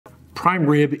Prime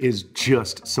rib is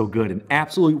just so good and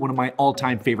absolutely one of my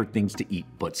all-time favorite things to eat.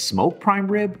 But smoked prime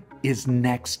rib is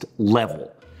next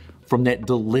level. From that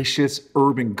delicious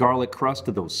herb and garlic crust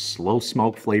to those slow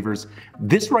smoke flavors,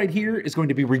 this right here is going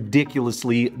to be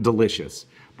ridiculously delicious.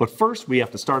 But first, we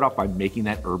have to start off by making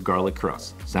that herb garlic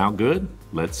crust. Sound good?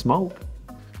 Let's smoke.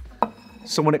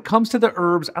 So when it comes to the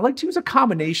herbs, I like to use a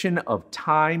combination of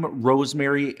thyme,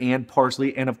 rosemary, and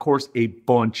parsley, and of course, a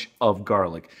bunch of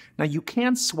garlic. Now you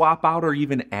can swap out or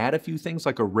even add a few things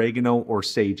like oregano or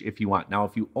sage if you want. Now,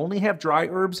 if you only have dry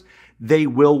herbs, they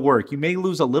will work. You may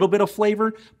lose a little bit of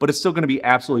flavor, but it's still gonna be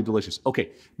absolutely delicious. Okay,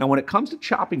 now when it comes to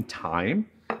chopping thyme,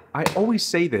 I always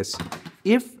say this,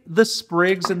 if the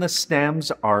sprigs and the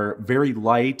stems are very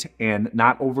light and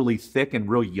not overly thick and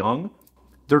real young,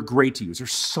 they're great to use.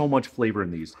 There's so much flavor in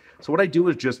these. So what I do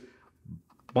is just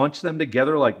bunch them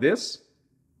together like this,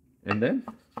 and then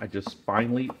I just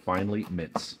finely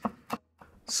mince.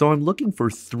 So I'm looking for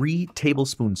 3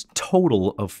 tablespoons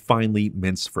total of finely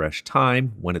minced fresh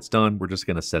thyme. When it's done, we're just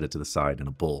gonna set it to the side in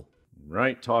a bowl.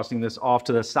 Right, tossing this off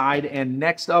to the side, and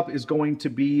next up is going to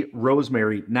be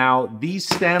rosemary. Now, these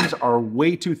stems are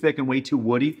way too thick and way too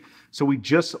woody, so we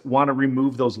just wanna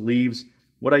remove those leaves.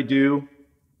 What I do,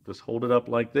 just hold it up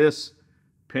like this,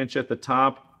 pinch at the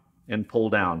top, and pull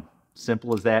down.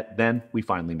 Simple as that. Then we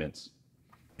finely mince.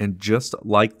 And just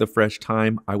like the fresh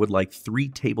thyme, I would like 3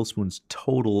 tablespoons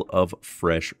total of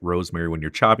fresh rosemary. When you're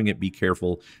chopping it, be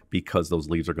careful because those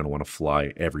leaves are going to want to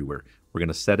fly everywhere. We're going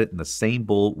to set it in the same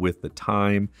bowl with the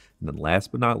thyme. And then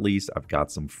last but not least, I've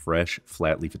got some fresh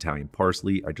flat leaf Italian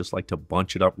parsley. I just like to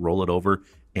bunch it up, roll it over,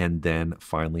 and then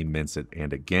finally mince it.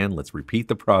 And again, let's repeat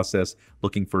the process,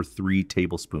 looking for 3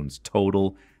 tablespoons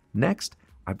total. Next,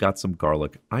 I've got some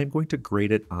garlic. I'm going to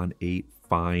grate it on a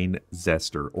fine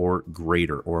zester or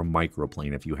grater or a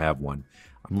microplane if you have one.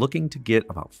 I'm looking to get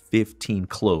about 15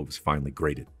 cloves finely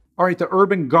grated. All right, the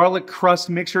herb and garlic crust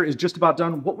mixture is just about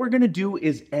done. What we're gonna do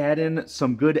is add in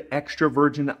some good extra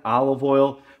virgin olive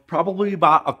oil, probably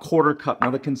about a 1/4 cup.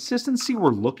 Now the consistency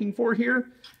we're looking for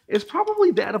here is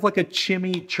probably that of like a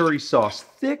chimichurri sauce,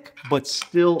 thick but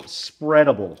still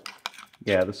spreadable.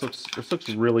 Yeah, this looks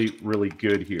really, really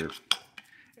good here.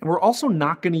 And we're also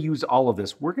not gonna use all of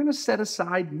this. We're gonna set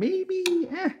aside maybe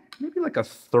like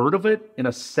 1/3 of it in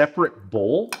a separate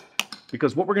bowl,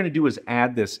 because what we're gonna do is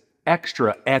add this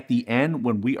extra at the end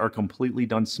when we are completely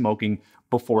done smoking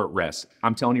before it rests.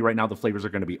 I'm telling you right now, the flavors are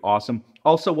gonna be awesome.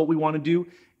 Also, what we wanna do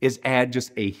is add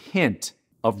just a hint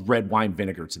of red wine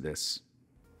vinegar to this.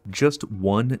 Just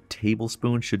 1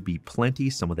 tablespoon should be plenty.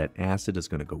 Some of that acid is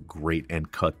gonna go great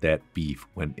and cut that beef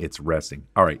when it's resting.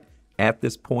 All right. At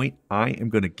this point, I am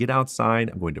going to get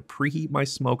outside. I'm going to preheat my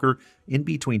smoker in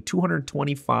between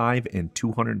 225 and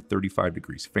 235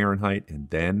 degrees Fahrenheit, and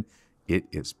then it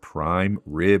is prime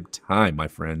rib time, my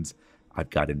friends.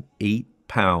 I've got an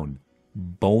 8-pound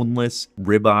boneless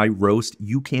ribeye roast.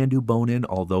 You can do bone-in,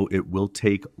 although it will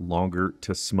take longer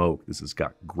to smoke. This has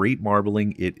got great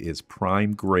marbling. It is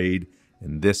prime grade,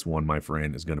 and this one, my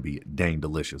friend, is going to be dang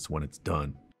delicious when it's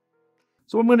done.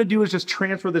 So what I'm gonna do is just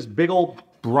transfer this big old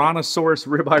brontosaurus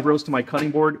ribeye roast to my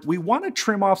cutting board. We wanna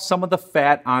trim off some of the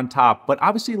fat on top, but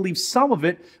obviously leave some of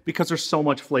it because there's so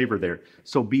much flavor there.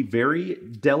 So be very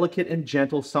delicate and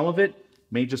gentle. Some of it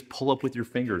may just pull up with your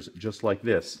fingers just like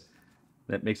this.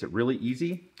 That makes it really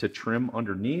easy to trim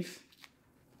underneath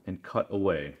and cut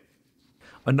away.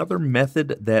 Another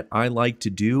method that I like to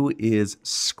do is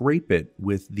scrape it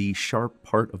with the sharp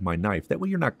part of my knife. That way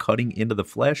you're not cutting into the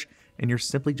flesh and you're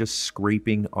simply just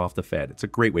scraping off the fat. It's a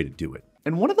great way to do it.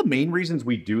 And one of the main reasons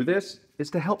we do this is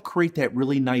to help create that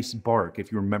really nice bark.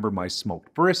 If you remember my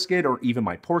smoked brisket or even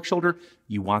my pork shoulder,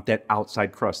 you want that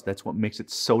outside crust. That's what makes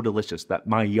it so delicious. That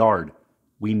Maillard,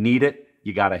 we need it,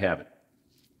 you gotta have it.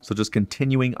 So just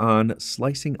continuing on,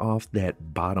 slicing off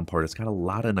that bottom part. It's got a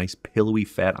lot of nice pillowy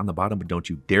fat on the bottom, but don't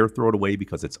you dare throw it away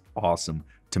because it's awesome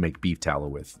to make beef tallow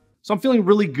with. So I'm feeling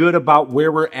really good about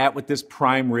where we're at with this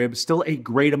prime rib. Still a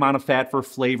great amount of fat for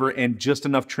flavor and just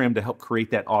enough trim to help create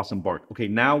that awesome bark. Okay,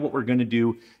 now what we're gonna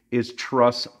do is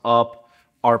truss up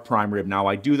our prime rib. Now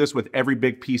I do this with every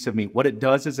big piece of meat. What it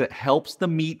does is it helps the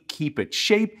meat keep its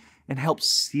shape and helps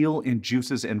seal in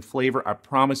juices and flavor. I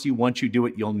promise you, once you do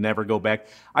it, you'll never go back.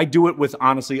 I do it with,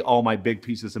 honestly, all my big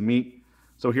pieces of meat.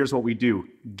 So here's what we do.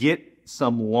 Get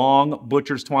some long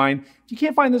butcher's twine. If you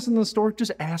can't find this in the store,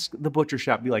 just ask the butcher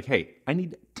shop. Be like, hey, I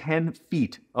need 10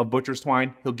 feet of butcher's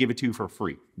twine. He'll give it to you for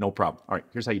free. No problem. All right,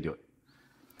 here's how you do it.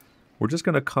 We're just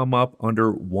gonna come up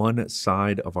under one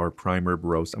side of our prime rib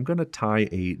roast. I'm gonna tie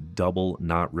a double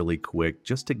knot really quick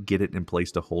just to get it in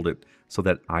place to hold it so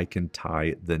that I can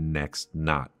tie the next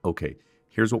knot. Okay,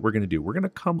 Here's what we're going to do. We're going to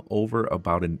come over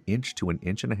about 1 inch to 1.5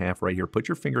 inches right here. Put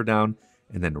your finger down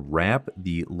and then wrap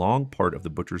the long part of the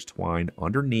butcher's twine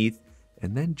underneath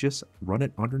and then just run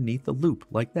it underneath the loop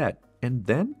like that. And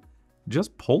then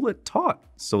just pull it taut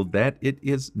so that it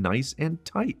is nice and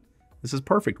tight. This is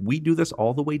perfect. We do this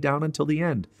all the way down until the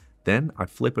end. Then I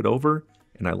flip it over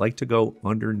and I like to go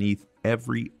underneath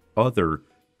every other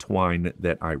twine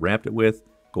that I wrapped it with.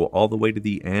 Go all the way to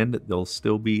the end. There'll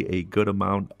still be a good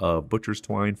amount of butcher's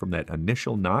twine from that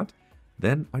initial knot.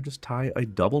 Then I just tie a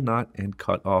double knot and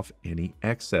cut off any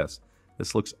excess.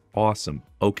 This looks awesome.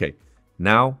 Okay,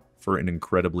 now for an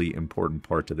incredibly important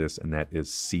part to this, and that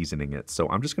is seasoning it. So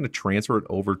I'm just going to transfer it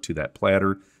over to that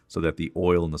platter so that the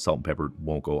oil and the salt and pepper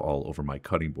won't go all over my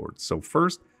cutting board. So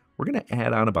first, we're going to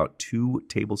add on about 2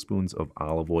 tablespoons of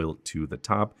olive oil to the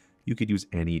top. You could use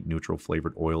any neutral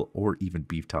flavored oil or even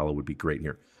beef tallow would be great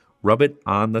here. Rub it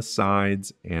on the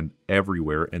sides and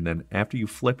everywhere, and then after you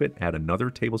flip it, add another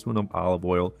tablespoon of olive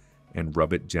oil and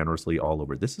rub it generously all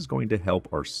over. This is going to help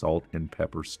our salt and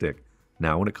pepper stick.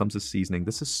 Now, when it comes to seasoning,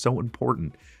 this is so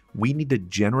important. We need to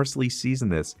generously season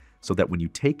this so that when you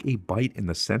take a bite in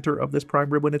the center of this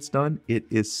prime rib when it's done, it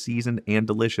is seasoned and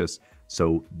delicious.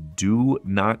 So do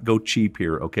not go cheap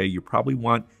here, okay? You probably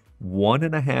want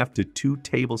 1.5 to 2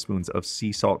 tablespoons of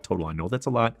sea salt total. I know that's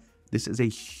a lot. This is a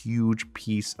huge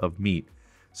piece of meat.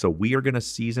 So we are going to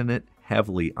season it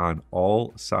heavily on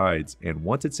all sides. And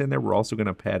once it's in there, we're also going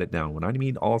to pat it down. When I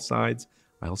mean all sides,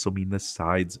 I also mean the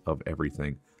sides of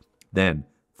everything. Then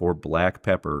for black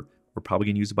pepper, we're probably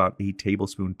going to use about 1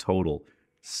 tablespoon total.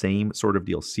 Same sort of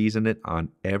deal. Season it on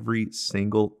every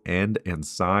single end and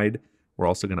side. We're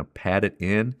also going to pat it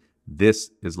in.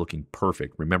 This is looking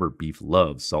perfect. Remember, beef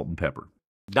loves salt and pepper.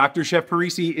 Dr. Chef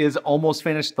Parisi is almost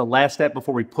finished. The last step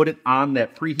before we put it on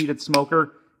that preheated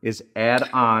smoker is add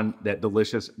on that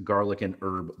delicious garlic and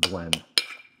herb blend.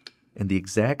 And the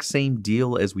exact same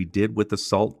deal as we did with the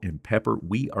salt and pepper,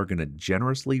 we are going to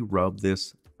generously rub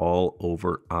this all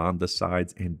over on the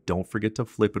sides, and don't forget to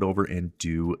flip it over and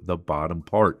do the bottom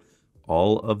part.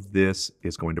 All of this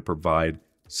is going to provide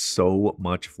so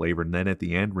much flavor. And then at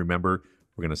the end, remember,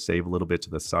 we're going to save a little bit to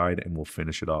the side and we'll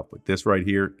finish it off. But this right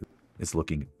here is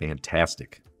looking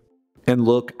fantastic. And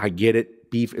look, I get it.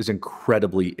 Beef is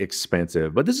incredibly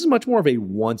expensive, but this is much more of a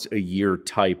once a year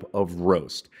type of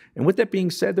roast. And with that being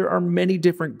said, there are many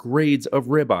different grades of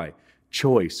ribeye: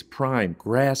 choice, prime,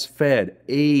 grass-fed,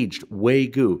 aged,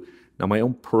 wagyu. Now, my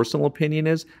own personal opinion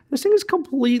is this thing is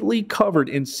completely covered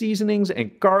in seasonings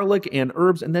and garlic and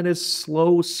herbs and then is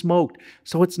slow smoked.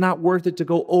 So it's not worth it to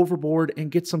go overboard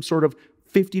and get some sort of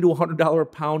 $50 to $100 a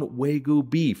pound wagyu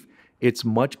beef. It's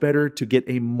much better to get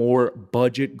a more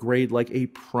budget grade like a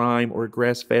prime or a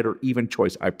grass-fed or even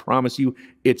choice. I promise you,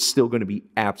 it's still going to be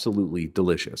absolutely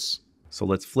delicious. So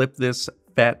let's flip this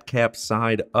fat cap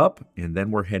side up, and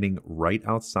then we're heading right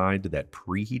outside to that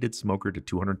preheated smoker to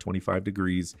 225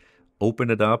 degrees. Open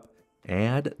it up,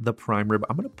 add the prime rib.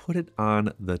 I'm going to put it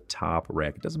on the top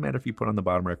rack. It doesn't matter if you put it on the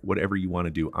bottom rack, whatever you want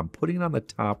to do. I'm putting it on the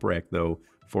top rack, though,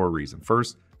 for a reason.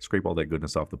 First, scrape all that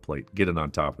goodness off the plate. Get it on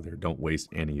top of there. Don't waste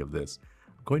any of this.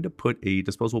 I'm going to put a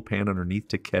disposable pan underneath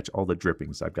to catch all the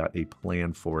drippings. I've got a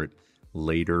plan for it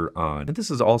later on. And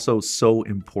this is also so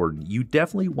important. You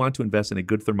definitely want to invest in a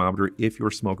good thermometer if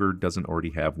your smoker doesn't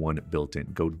already have one built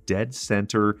in. Go dead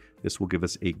center. This will give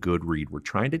us a good read. We're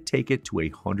trying to take it to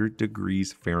 100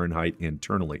 degrees Fahrenheit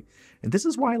internally. And this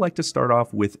is why I like to start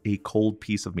off with a cold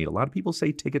piece of meat. A lot of people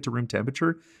say take it to room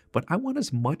temperature, but I want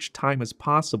as much time as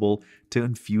possible to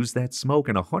infuse that smoke.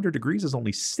 And 100 degrees is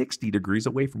only 60 degrees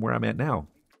away from where I'm at now.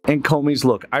 And Comies,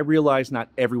 look, I realize not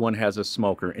everyone has a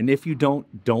smoker. And if you don't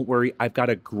worry. I've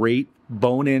got a great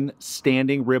bone-in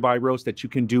standing ribeye roast that you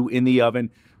can do in the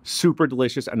oven. Super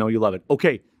delicious. I know you love it.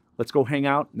 Okay, let's go hang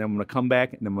out. And then I'm going to come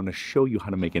back and I'm going to show you how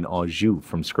to make an au jus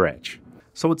from scratch.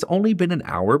 So it's only been an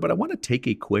hour, but I want to take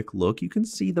a quick look. You can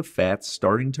see the fat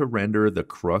starting to render, the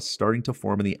crust starting to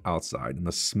form on the outside. And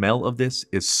the smell of this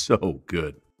is so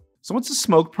good. So once the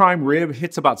smoked prime rib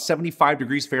hits about 75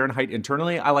 degrees Fahrenheit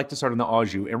internally, I like to start on the au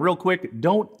jus. And real quick,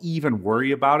 don't even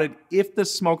worry about it. If the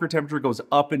smoker temperature goes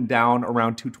up and down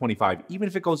around 225, even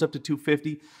if it goes up to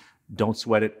 250, don't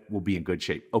sweat it. We'll be in good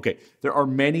shape. Okay, there are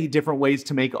many different ways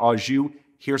to make au jus.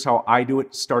 Here's how I do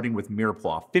it, starting with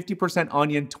mirepoix. 50%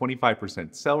 onion,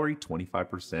 25% celery,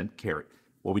 25% carrot.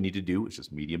 What we need to do is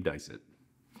just medium dice it.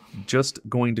 Just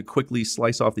going to quickly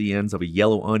slice off the ends of a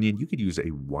yellow onion. You could use a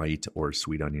white or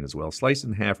sweet onion as well. Slice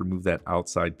in half, remove that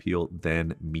outside peel,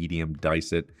 then medium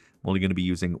dice it. I'm only going to be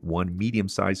using 1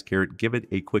 medium-sized carrot. Give it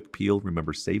a quick peel.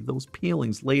 Remember, save those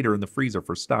peelings later in the freezer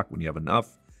for stock when you have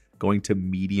enough. Going to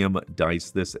medium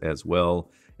dice this as well.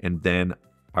 And then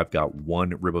I've got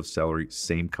 1 rib of celery,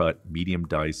 same cut, medium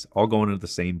dice, all going into the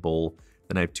same bowl.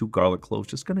 Then I have 2 garlic cloves,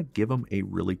 just gonna give them a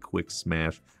really quick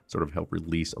smash, sort of help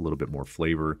release a little bit more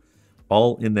flavor.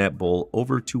 All in that bowl.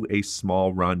 Over to a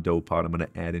small rondeau pot, I'm gonna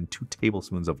add in 2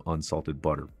 tablespoons of unsalted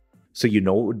butter. So you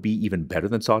know it would be even better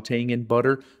than sauteing in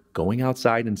butter? Going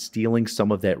outside and stealing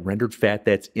some of that rendered fat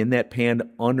that's in that pan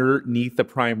underneath the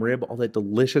prime rib, all that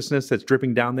deliciousness that's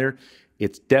dripping down there.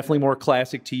 It's definitely more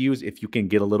classic to use if you can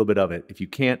get a little bit of it. If you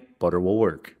can't, butter will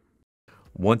work.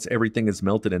 Once everything is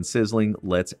melted and sizzling,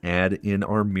 let's add in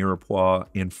our mirepoix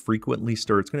and frequently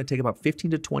stir. It's going to take about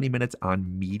 15 to 20 minutes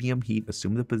on medium heat.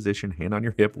 Assume the position, hand on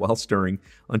your hip while stirring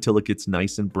until it gets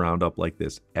nice and browned up like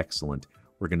this. Excellent.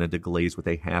 We're going to deglaze with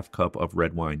a half cup of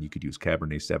red wine. You could use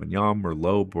Cabernet Sauvignon,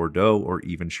 Merlot, Bordeaux, or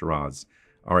even Shiraz.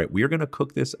 All right, we are going to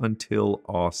cook this until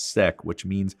au sec, which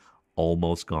means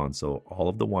almost gone. So all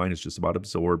of the wine is just about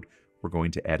absorbed. We're going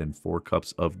to add in 4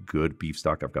 cups of good beef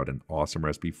stock. I've got an awesome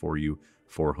recipe for you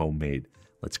for homemade.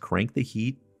 Let's crank the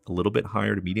heat a little bit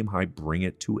higher to medium high, bring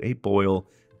it to a boil.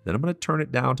 Then I'm going to turn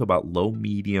it down to about low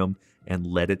medium and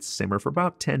let it simmer for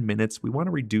about 10 minutes. We want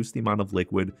to reduce the amount of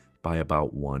liquid by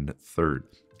about 1/3.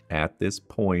 At this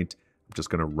point, I'm just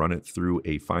going to run it through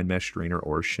a fine mesh strainer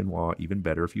or a chinois, even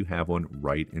better if you have one,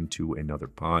 right into another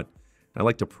pot. I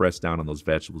like to press down on those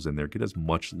vegetables in there, get as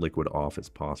much liquid off as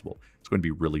possible. It's going to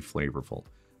be really flavorful.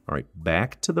 All right,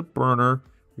 back to the burner.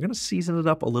 We're going to season it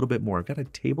up a little bit more. I've got a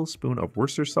tablespoon of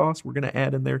Worcester sauce we're going to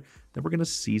add in there. Then we're going to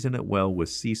season it well with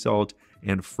sea salt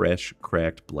and fresh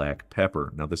cracked black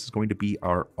pepper. Now this is going to be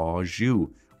our au jus.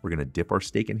 We're going to dip our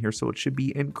steak in here so it should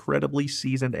be incredibly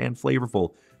seasoned and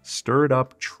flavorful. Stir it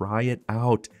up, try it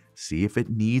out, see if it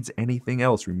needs anything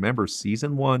else. Remember,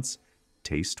 season once,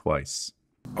 taste twice.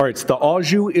 All right, so the au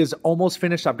jus is almost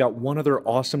finished. I've got one other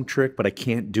awesome trick, but I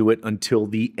can't do it until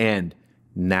the end.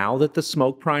 Now that the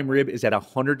smoked prime rib is at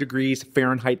 100 degrees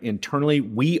Fahrenheit internally,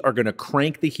 we are going to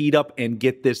crank the heat up and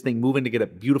get this thing moving to get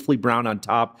it beautifully brown on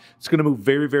top. It's going to move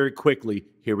very, very quickly.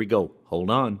 Here we go. Hold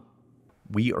on.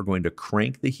 We are going to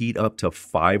crank the heat up to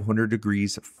 500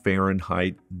 degrees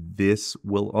Fahrenheit. This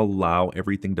will allow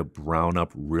everything to brown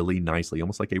up really nicely,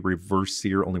 almost like a reverse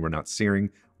sear, only we're not searing,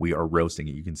 we are roasting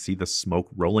it. You can see the smoke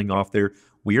rolling off there.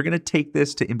 We are going to take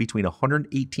this to in between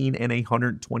 118 and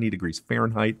 120 degrees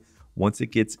Fahrenheit. Once it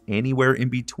gets anywhere in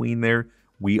between there,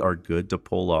 we are good to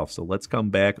pull off. So let's come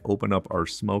back, open up our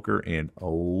smoker, and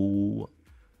oh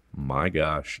my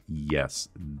gosh, yes,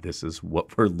 this is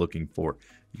what we're looking for.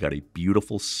 You got a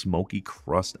beautiful smoky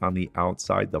crust on the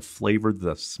outside. The flavor,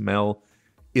 the smell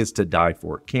is to die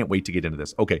for. Can't wait to get into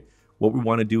this. Okay, what we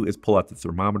want to do is pull out the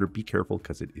thermometer. Be careful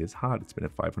because it is hot. It's been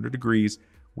at 500 degrees.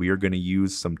 We are going to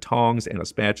use some tongs and a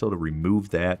spatula to remove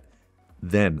that.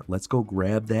 Then let's go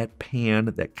grab that pan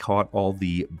that caught all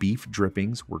the beef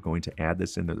drippings. We're going to add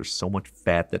this in there. There's so much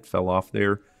fat that fell off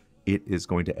there. It is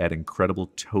going to add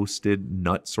incredible toasted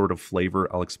nut sort of flavor.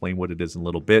 I'll explain what it is in a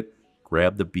little bit.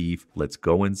 Grab the beef. Let's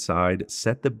go inside,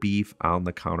 set the beef on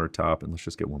the countertop, and let's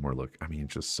just get one more look. I mean,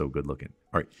 it's just so good looking.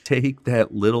 All right, take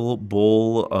that little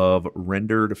bowl of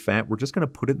rendered fat. We're just going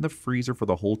to put it in the freezer for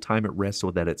the whole time it rests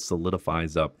so that it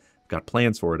solidifies up. Got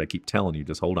plans for it. I keep telling you,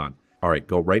 just hold on. All right,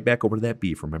 go right back over to that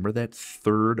beef. Remember that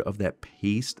third of that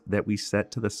paste that we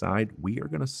set to the side? We are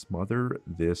going to smother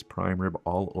this prime rib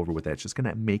all over with that. It's just going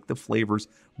to make the flavors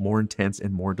more intense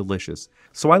and more delicious.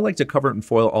 So I like to cover it in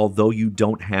foil, although you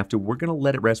don't have to. We're going to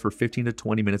let it rest for 15 to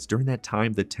 20 minutes. During that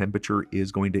time, the temperature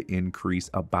is going to increase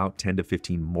about 10 to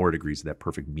 15 more degrees of that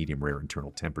perfect medium rare internal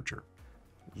temperature.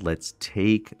 Let's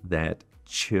take that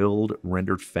chilled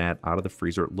rendered fat out of the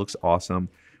freezer. It looks awesome.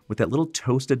 With that little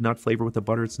toasted nut flavor with the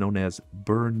butter, it's known as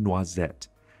beurre noisette.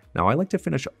 Now, I like to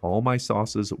finish all my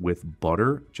sauces with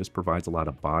butter. It just provides a lot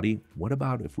of body. What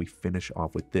about if we finish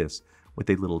off with this, with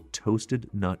a little toasted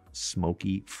nut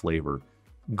smoky flavor?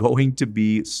 Going to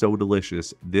be so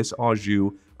delicious. This au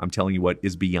jus, I'm telling you what,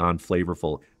 is beyond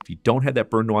flavorful. If you don't have that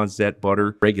beurre noisette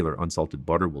butter, regular unsalted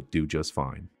butter will do just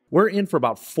fine. We're in for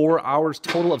about 4 hours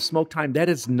total of smoke time. That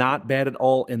is not bad at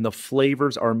all, and the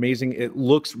flavors are amazing. It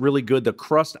looks really good. The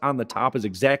crust on the top is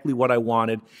exactly what I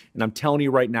wanted, and I'm telling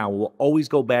you right now, we'll always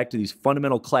go back to these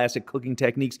fundamental classic cooking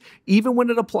techniques, even when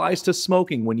it applies to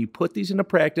smoking. When you put these into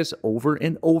practice over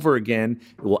and over again,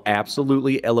 it will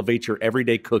absolutely elevate your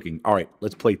everyday cooking. All right,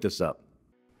 let's plate this up.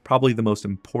 Probably the most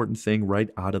important thing right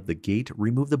out of the gate,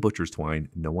 remove the butcher's twine.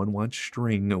 No one wants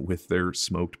string with their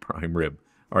smoked prime rib.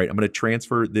 All right, I'm going to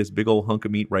transfer this big old hunk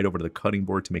of meat right over to the cutting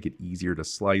board to make it easier to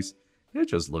slice. It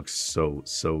just looks so,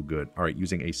 so good. All right,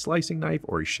 using a slicing knife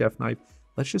or a chef knife,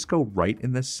 let's just go right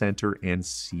in the center and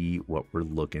see what we're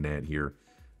looking at here.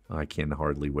 I can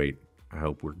hardly wait. I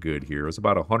hope we're good here. It was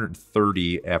about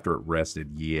 130 after it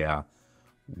rested. Yeah.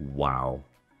 Wow.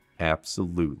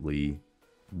 Absolutely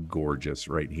gorgeous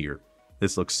right here.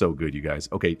 This looks so good, you guys.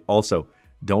 Okay, also,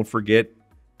 don't forget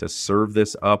to serve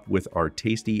this up with our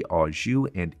tasty au jus.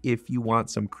 And if you want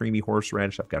some creamy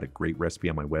horseradish, I've got a great recipe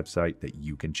on my website that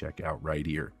you can check out right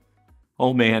here.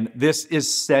 Oh man, this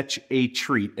is such a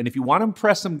treat. And if you want to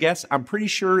impress some guests, I'm pretty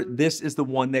sure this is the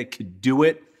one that could do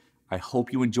it. I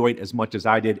hope you enjoyed as much as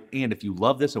I did. And if you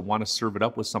love this and want to serve it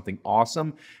up with something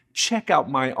awesome, check out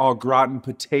my au gratin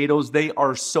potatoes. They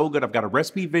are so good. I've got a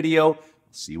recipe video. I'll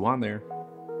see you on there.